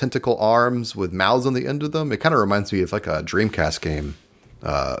little tentacle arms with mouths on the end of them. It kind of reminds me of like a Dreamcast game.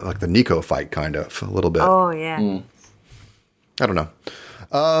 Like the Nico fight, kind of, a little bit. Oh, yeah. I don't know.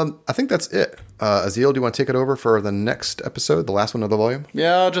 I think that's it. Azil, do you want to take it over for the next episode, the last one of the volume?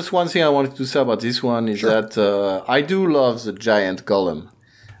 Yeah, just one thing I wanted to say about this one is that I do love the giant golem.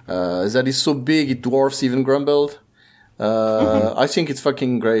 That is so big it dwarfs even Grumbled. I think it's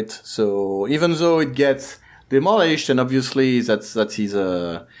fucking great. So even though it gets demolished, and obviously that's his,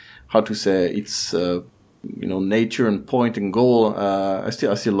 how to say, it's nature and point and goal. I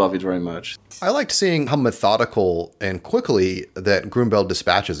still love it very much. I liked seeing how methodical and quickly that Grunbeld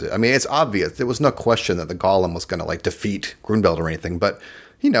dispatches it. I mean, it's obvious. There was no question that the Golem was going to defeat Grunbeld or anything, but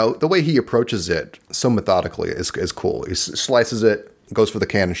the way he approaches it so methodically is cool. He slices it, goes for the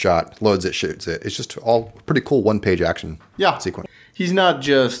cannon shot, loads it, shoots it. It's just all pretty cool one-page action sequence. He's not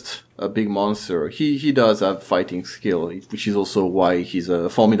just a big monster. He does have fighting skill, which is also why he's a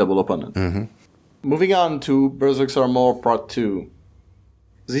formidable opponent. Mm-hmm. Moving on to Berserk's Armor Part 2.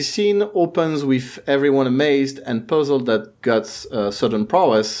 The scene opens with everyone amazed and puzzled at Guts' sudden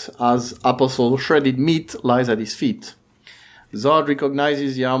prowess as Apostle Shredded Meat lies at his feet. Zod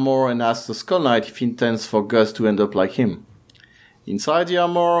recognizes the armor and asks the Skull Knight if he intends for Gus to end up like him. Inside the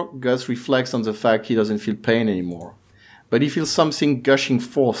armor, Gus reflects on the fact he doesn't feel pain anymore, but he feels something gushing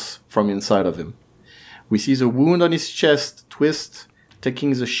forth from inside of him. We see the wound on his chest twist,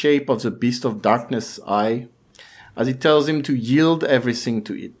 taking the shape of the Beast of Darkness eye, as it tells him to yield everything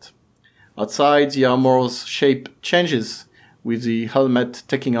to it. Outside, the armor's shape changes, with the helmet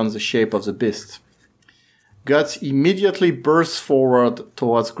taking on the shape of the beast. Guts immediately bursts forward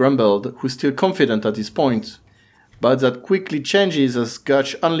towards Grunbeld, who's still confident at this point, but that quickly changes as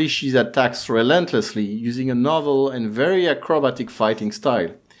Guts unleashes attacks relentlessly, using a novel and very acrobatic fighting style.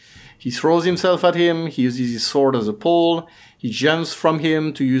 He throws himself at him, he uses his sword as a pole, he jumps from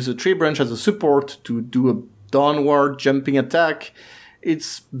him to use a tree branch as a support to do a downward jumping attack.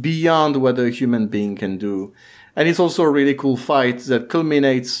 It's beyond what a human being can do. And it's also a really cool fight that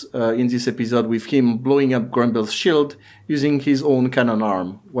culminates in this episode with him blowing up Grunbeld's shield using his own cannon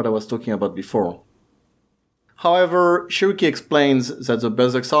arm, what I was talking about before. However, Shiruki explains that the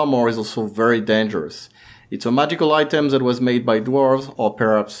Berserk's armor is also very dangerous. It's a magical item that was made by dwarves, or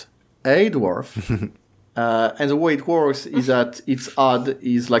perhaps a dwarf. And the way it works is that its odd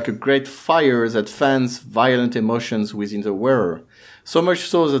is like a great fire that fans violent emotions within the wearer, so much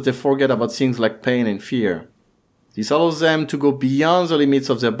so that they forget about things like pain and fear. This allows them to go beyond the limits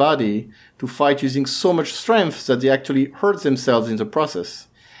of their body to fight using so much strength that they actually hurt themselves in the process.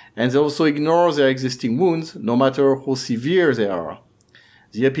 And they also ignore their existing wounds, no matter how severe they are.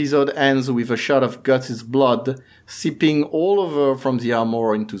 The episode ends with a shot of Guts' blood seeping all over from the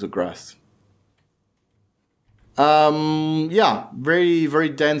armor into the grass. Very, very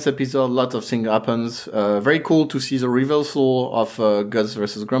dense episode. Lots of things happens. Very cool to see the reversal of Guts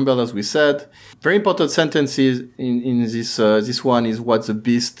versus Grunbeld, as we said. Very important sentences in this one is what the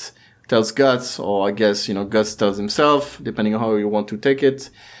beast tells Guts, or I guess, Guts tells himself, depending on how you want to take it.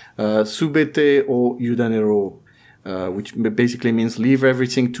 Subete o yudanero, which basically means leave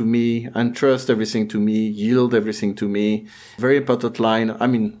everything to me, entrust everything to me, yield everything to me. Very important line. I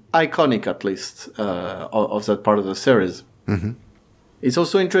mean, iconic at least, of that part of the series. Mm-hmm. It's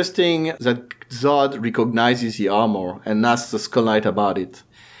also interesting that Zod recognizes the armor and asks the Skull Knight about it.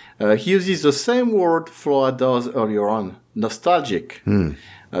 He uses the same word Flora does earlier on, nostalgic.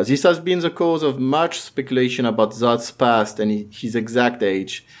 This has been the cause of much speculation about Zod's past and his exact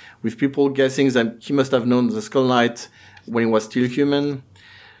age, with people guessing that he must have known the Skull Knight when he was still human.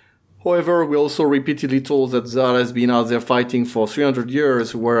 However, we're also repeatedly told that Zod has been out there fighting for 300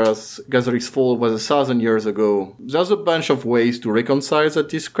 years, whereas Gazarik's fall was 1,000 years ago. There's a bunch of ways to reconcile that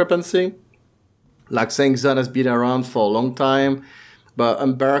discrepancy, like saying Zod has been around for a long time, but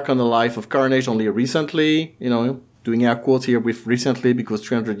embarked on the life of Carnage only recently, doing air quotes here with recently because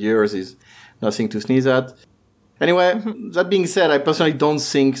 300 years is nothing to sneeze at. Anyway, that being said, I personally don't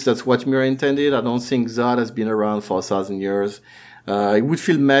think that's what Mira intended. I don't think Zod has been around for 1,000 years. It would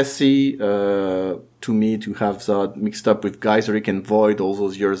feel messy to me to have Zod mixed up with Geyserik and Void all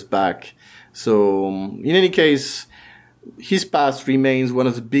those years back. So, in any case, his past remains one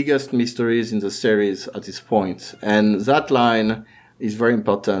of the biggest mysteries in the series at this point. And that line is very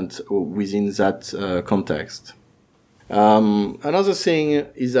important within that context. Another thing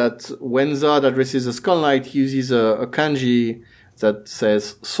is that when Zod addresses the Skull Knight, he uses a kanji that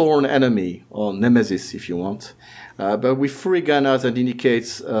says sworn enemy, or nemesis if you want. But with furigana that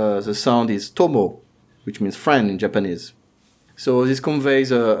indicates the sound is tomo, which means friend in Japanese. So this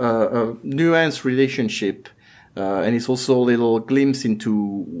conveys a nuanced relationship, and it's also a little glimpse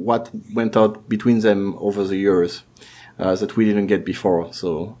into what went out between them over the years that we didn't get before.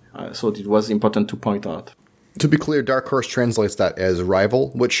 So I thought it was important to point out. To be clear, Dark Horse translates that as rival,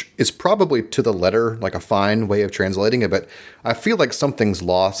 which is probably to the letter like a fine way of translating it, but I feel like something's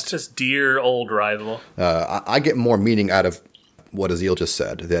lost. It's just dear old rival. I get more meaning out of what Azil just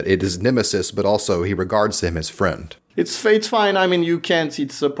said, that it is nemesis, but also he regards him as friend. It's fine. I mean, you can't.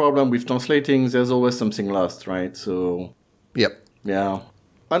 It's a problem with translating. There's always something lost, right? So. Yep. Yeah.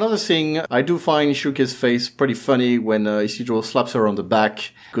 Another thing, I do find Shuke's face pretty funny when Isidro slaps her on the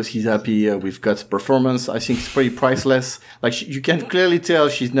back because he's happy with Guts' performance. I think it's pretty priceless. Like, you can clearly tell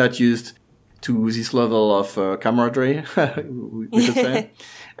she's not used to this level of camaraderie, we could say.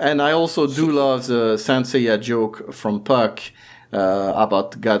 And I also do love the Senseiya joke from Puck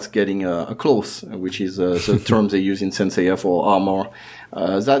about Guts getting a clothes, which is the term they use in Senseiya for armor.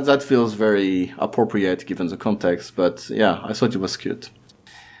 That feels very appropriate given the context, but yeah, I thought it was cute.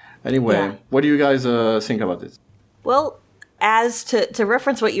 Anyway, What do you guys think about it? Well, as to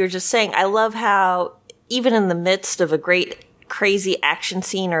reference what you were just saying, I love how even in the midst of a great crazy action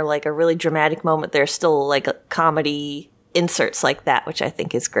scene or like a really dramatic moment, there's still like a comedy inserts like that, which I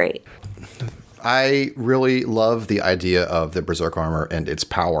think is great. I really love the idea of the Berserk armor and its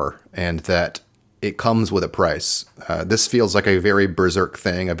power, and that it comes with a price. This feels like a very Berserk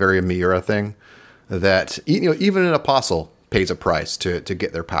thing, a very Miura thing, that even an apostle pays a price to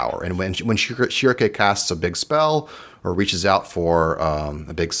get their power. And when Shirake casts a big spell or reaches out for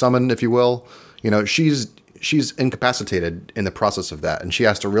a big summon, if you will, she's incapacitated in the process of that, and she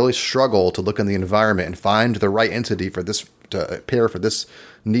has to really struggle to look in the environment and find the right entity for this to pair for this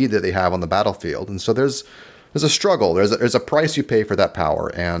need that they have on the battlefield. And so there's a struggle. There's a price you pay for that power,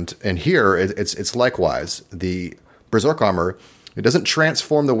 and here it's likewise. The Berserk armor, it doesn't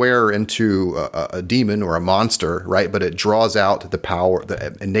transform the wearer into a demon or a monster, right? But it draws out the power,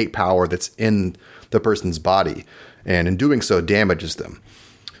 the innate power that's in the person's body, and in doing so damages them.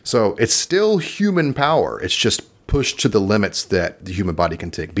 So it's still human power. It's just pushed to the limits that the human body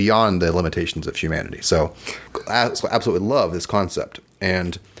can take, beyond the limitations of humanity. So I absolutely love this concept.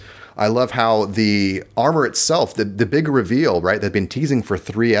 And I love how the armor itself, the big reveal, right? They've been teasing for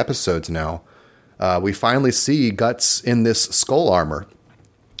 3 episodes now. We finally see Guts in this skull armor.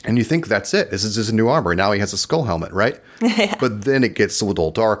 And you think that's it. This is his new armor. Now he has a skull helmet, right? Yeah. But then it gets a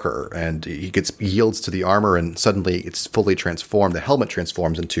little darker, and he yields to the armor, and suddenly it's fully transformed. The helmet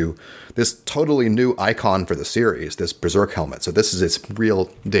transforms into this totally new icon for the series, this Berserk helmet. So this is its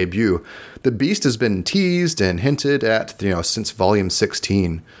real debut. The Beast has been teased and hinted at, since Volume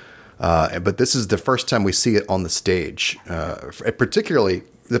 16. But this is the first time we see it on the stage. Particularly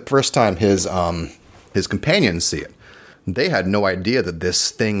the first time his companions see it. They had no idea that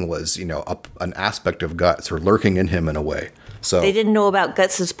this thing was, an aspect of Guts or lurking in him in a way. So they didn't know about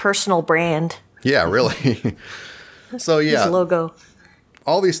Guts' personal brand. Yeah, really. So yeah, his logo.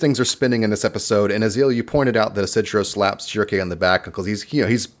 All these things are spinning in this episode, and Azil, you pointed out that Isidro slaps Shirake on the back because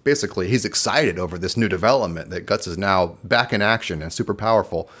he's excited over this new development that Guts is now back in action and super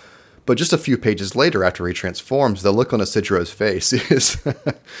powerful. But just a few pages later, after he transforms, the look on Isidro's face is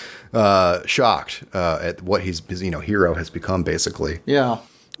shocked at what his hero has become, basically. Yeah.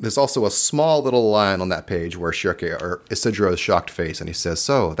 There's also a small little line on that page where Isidro's shocked face, and he says,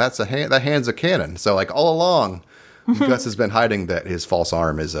 "So that hand's a cannon." So like all along, Guts has been hiding that his false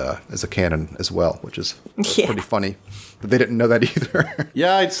arm is a cannon as well, which is pretty funny. But they didn't know that either.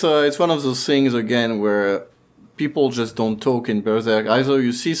 Yeah, it's one of those things again where people just don't talk in Berserk. Either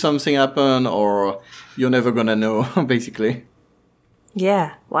you see something happen or you're never gonna know, basically.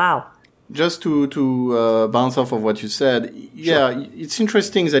 Yeah, wow. Just to bounce off of what you said, yeah, sure. It's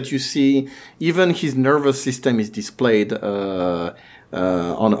interesting that you see even his nervous system is displayed on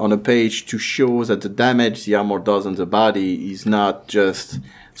a page to show that the damage the armor does on the body is not just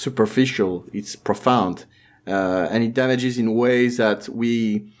superficial, it's profound. And it damages in ways that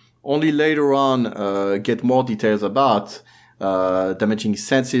we only later on get more details about, damaging his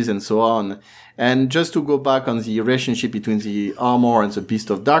senses and so on. And just to go back on the relationship between the armor and the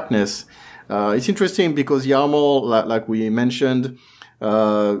Beast of Darkness, it's interesting because the armor, like we mentioned,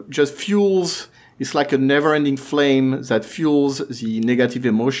 just fuels, it's like a never-ending flame that fuels the negative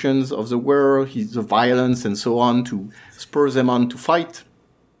emotions of the wearer, the violence and so on, to spur them on to fight.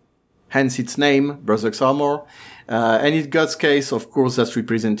 Hence its name, Berserk's armor. And in Guts' case, of course, that's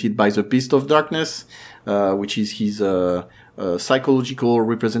represented by the Beast of Darkness, which is his psychological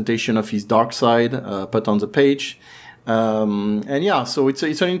representation of his dark side, put on the page. And yeah, so it's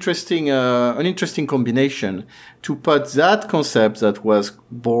an interesting combination to put that concept that was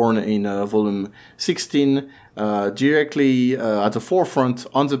born in volume 16 directly at the forefront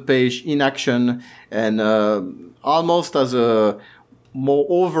on the page in action, and almost as a more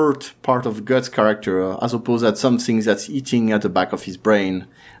overt part of Guts' character, as opposed to something that's eating at the back of his brain,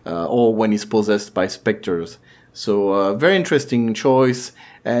 or when he's possessed by specters. So, very interesting choice,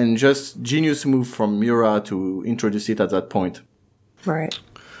 and just genius move from Miura to introduce it at that point. Right.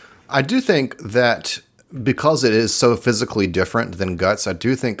 I do think that because it is so physically different than Guts, I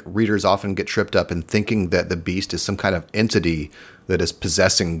do think readers often get tripped up in thinking that the Beast is some kind of entity that is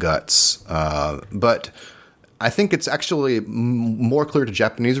possessing Guts. But I think it's actually more clear to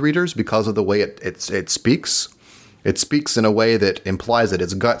Japanese readers because of the way it speaks. It speaks in a way that implies that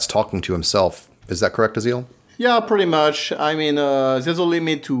it's Guts talking to himself. Is that correct, Azil? Yeah, pretty much. I mean, there's a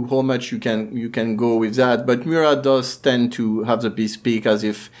limit to how much you can go with that, but Mura does tend to have the Beast speak as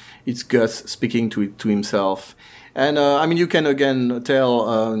if it's Guts speaking to himself. And, I mean, you can again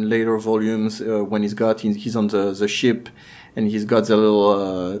tell, in later volumes, when he's on the ship and he's got the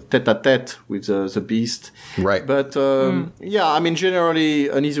little, tete-a-tete with the Beast. Right. But, yeah, I mean, generally,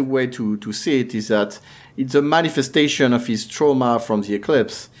 an easy way to see it is that it's a manifestation of his trauma from the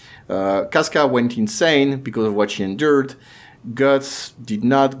eclipse. Casca went insane because of what she endured. Guts did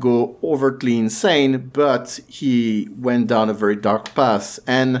not go overtly insane, but he went down a very dark path.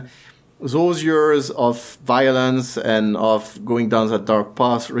 And those years of violence and of going down that dark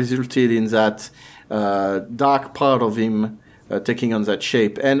path resulted in that dark part of him taking on that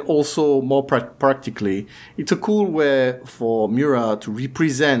shape. And also, more practically, it's a cool way for Mura to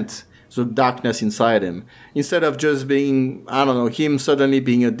represent the darkness inside him. Instead of just being, I don't know, him suddenly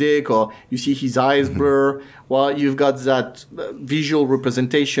being a dick, or you see his eyes blur, well, you've got that visual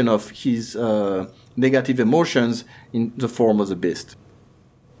representation of his negative emotions in the form of the Beast.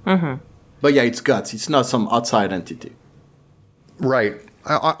 Mm-hmm. But yeah, it's Guts. It's not some outside entity. Right.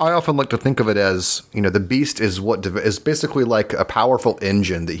 I often like to think of it as, the Beast is is basically like a powerful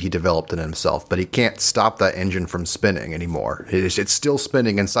engine that he developed in himself, but he can't stop that engine from spinning anymore. It's still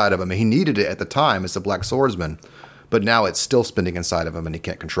spinning inside of him. He needed it at the time as a Black Swordsman, but now it's still spinning inside of him and he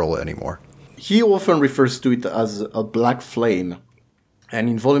can't control it anymore. He often refers to it as a black flame. And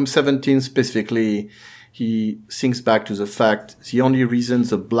in volume 17 specifically, he thinks back to the fact the only reason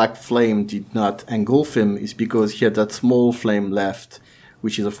the black flame did not engulf him is because he had that small flame left,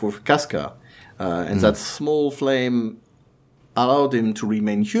 which is, of course, Casca. And that small flame allowed him to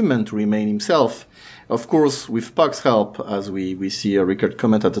remain human, to remain himself. Of course, with Puck's help, as we see a record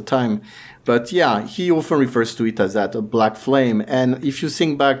comment at the time. But yeah, he often refers to it as that, a black flame. And if you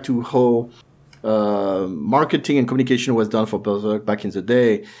think back to how marketing and communication was done for Berserk back in the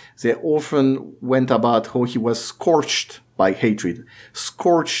day, they often went about how he was scorched by hatred,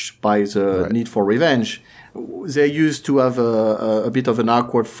 scorched by the need for revenge. They used to have a bit of an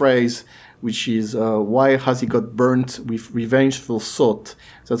awkward phrase, which is, why has he got burnt with revengeful thought?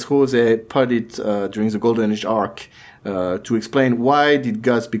 That's how they put it during the Golden Age arc, to explain why did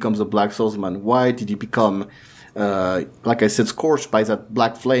Guts become the Black Swordsman? Why did he become, like I said, scorched by that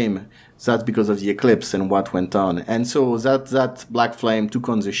black flame? That's because of the eclipse and what went on. And so that black flame took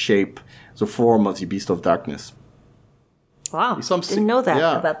on the shape, the form of the Beast of Darkness. Wow, didn't know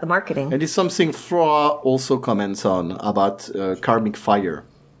that about the marketing. And it's something Flora also comments on about karmic fire.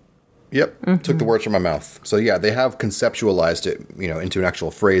 Yep, took the words from my mouth. So yeah, they have conceptualized it, into an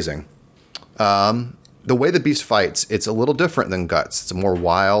actual phrasing. The way the Beast fights, it's a little different than Guts. It's more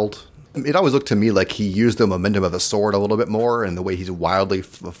wild. It always looked to me like he used the momentum of the sword a little bit more, and the way he's wildly,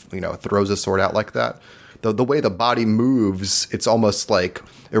 throws his sword out like that. The way the body moves, it's almost like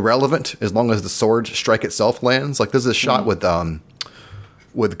irrelevant as long as the sword strike itself lands. Like there's a shot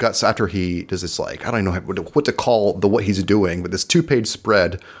with Guts after he does this, like, I don't know what to call what he's doing, but this 2-page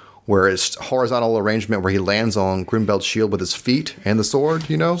spread where it's horizontal arrangement where he lands on Grimbeld's shield with his feet and the sword,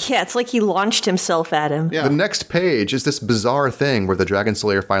 Yeah, it's like he launched himself at him. Yeah. The next page is this bizarre thing where the Dragon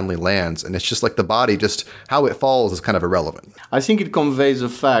Slayer finally lands, and it's just like the body, just how it falls is kind of irrelevant. I think it conveys the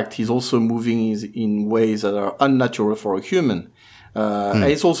fact he's also moving in ways that are unnatural for a human. And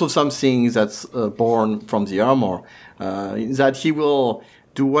it's also something that's born from the armor, that he will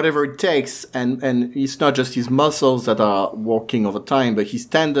do whatever it takes, and it's not just his muscles that are working over time, but his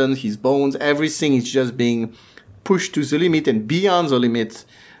tendons, his bones, everything is just being pushed to the limit and beyond the limit,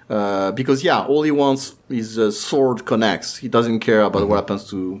 because all he wants is the sword connects. He doesn't care about what happens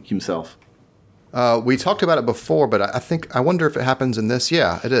to himself. We talked about it before, but I wonder if it happens in this.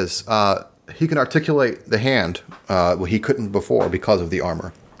 Yeah, it is. He can articulate the hand, he couldn't before because of the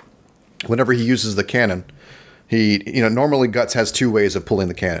armor. Whenever he uses the cannon, normally Guts has 2 ways of pulling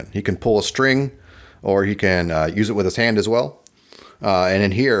the cannon. He can pull a string, or he can use it with his hand as well. And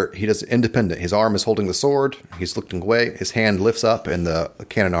in here, he does it independent. His arm is holding the sword. He's looking away. His hand lifts up, and the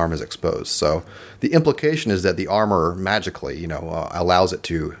cannon arm is exposed. So the implication is that the armor magically, allows him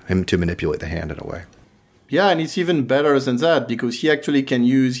to manipulate the hand in a way. Yeah, and it's even better than that, because he actually can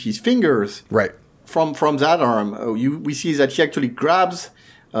use his fingers. Right. From that arm. We see that he actually grabs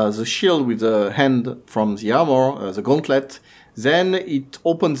the shield with the hand from the armor, the gauntlet, Then it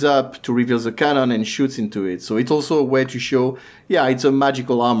opens up to reveal the cannon and shoots into it. So it's also a way to show, it's a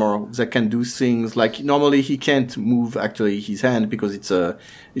magical armor that can do things like normally he can't move actually his hand because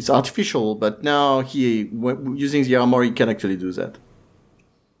it's artificial, but now using the armor, he can actually do that.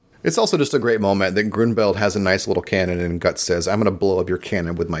 It's also just a great moment that Grunbeld has a nice little cannon and Guts says, I'm going to blow up your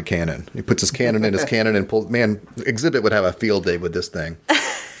cannon with my cannon. He puts his cannon in his cannon and pulls, man, Exhibit would have a field day with this thing.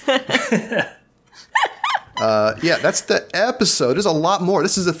 That's the episode. There's a lot more.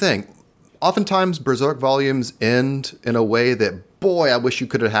 This is the thing. Oftentimes, Berserk volumes end in a way that, boy, I wish you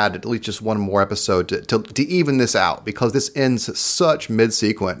could have had at least just one more episode to even this out, because this ends such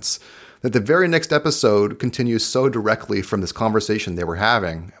mid-sequence that the very next episode continues so directly from this conversation they were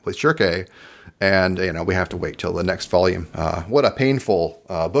having with Shirke, and we have to wait till the next volume. What a painful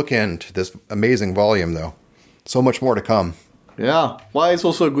bookend to this amazing volume, though. So much more to come. Yeah, well, it's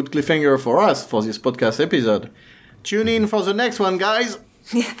also a good cliffhanger for us for this podcast episode. Tune in for the next one, guys.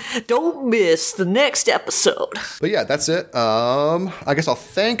 Don't miss the next episode. But yeah, that's it. I guess I'll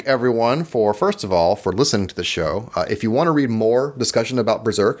thank everyone first of all, for listening to the show. If you want to read more discussion about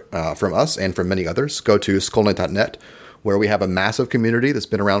Berserk from us and from many others, go to skullknight.net, where we have a massive community that's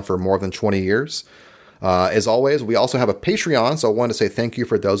been around for more than 20 years. As always, we also have a Patreon, so I want to say thank you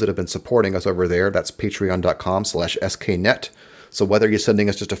for those that have been supporting us over there. That's patreon.com/sknet. So whether you're sending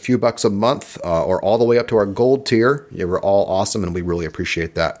us just a few bucks a month or all the way up to our gold tier, you're all awesome, and we really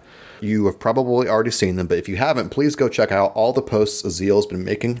appreciate that. You have probably already seen them, but if you haven't, please go check out all the posts Azil's been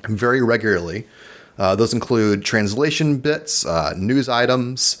making very regularly. Those include translation bits, news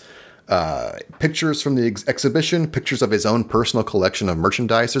items, pictures from the exhibition, pictures of his own personal collection of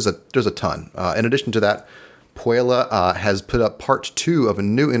merchandise. There's a ton. In addition to that, Puella has put up part 2 of a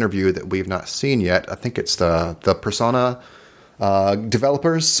new interview that we've not seen yet. I think it's the Persona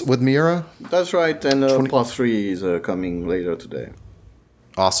developers with Miura. That's right, and part 3 is coming later today.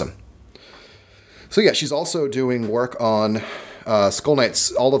 Awesome. So yeah, she's also doing work on Skull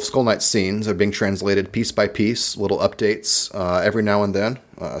Knight's. All of Skull Knight's scenes are being translated piece by piece, little updates every now and then.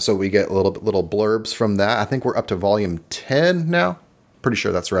 So we get little blurbs from that. I think we're up to volume 10 now. Pretty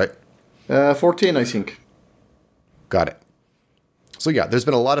sure that's right. 14, I think. Got it. So yeah, there's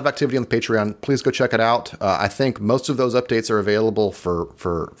been a lot of activity on the Patreon. Please go check it out. I think most of those updates are available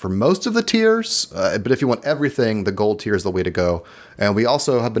for most of the tiers. But if you want everything, the gold tier is the way to go. And we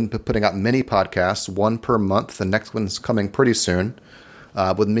also have been putting out mini podcasts, one per month. The next one's coming pretty soon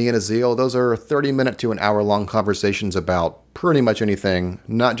with me and Azil. Those are 30-minute to an hour-long conversations about pretty much anything,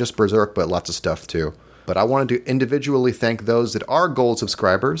 not just Berserk, but lots of stuff too. But I wanted to individually thank those that are gold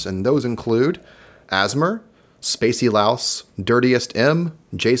subscribers, and those include Asmer, Spacey Louse, Dirtiest M,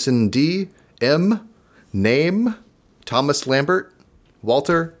 Jason D, M, Name, Thomas Lambert,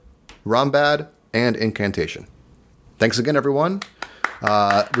 Walter, Rombad, and Incantation. Thanks again, everyone.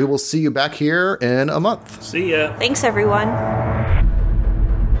 We will see you back here in a month. See ya. Thanks, everyone.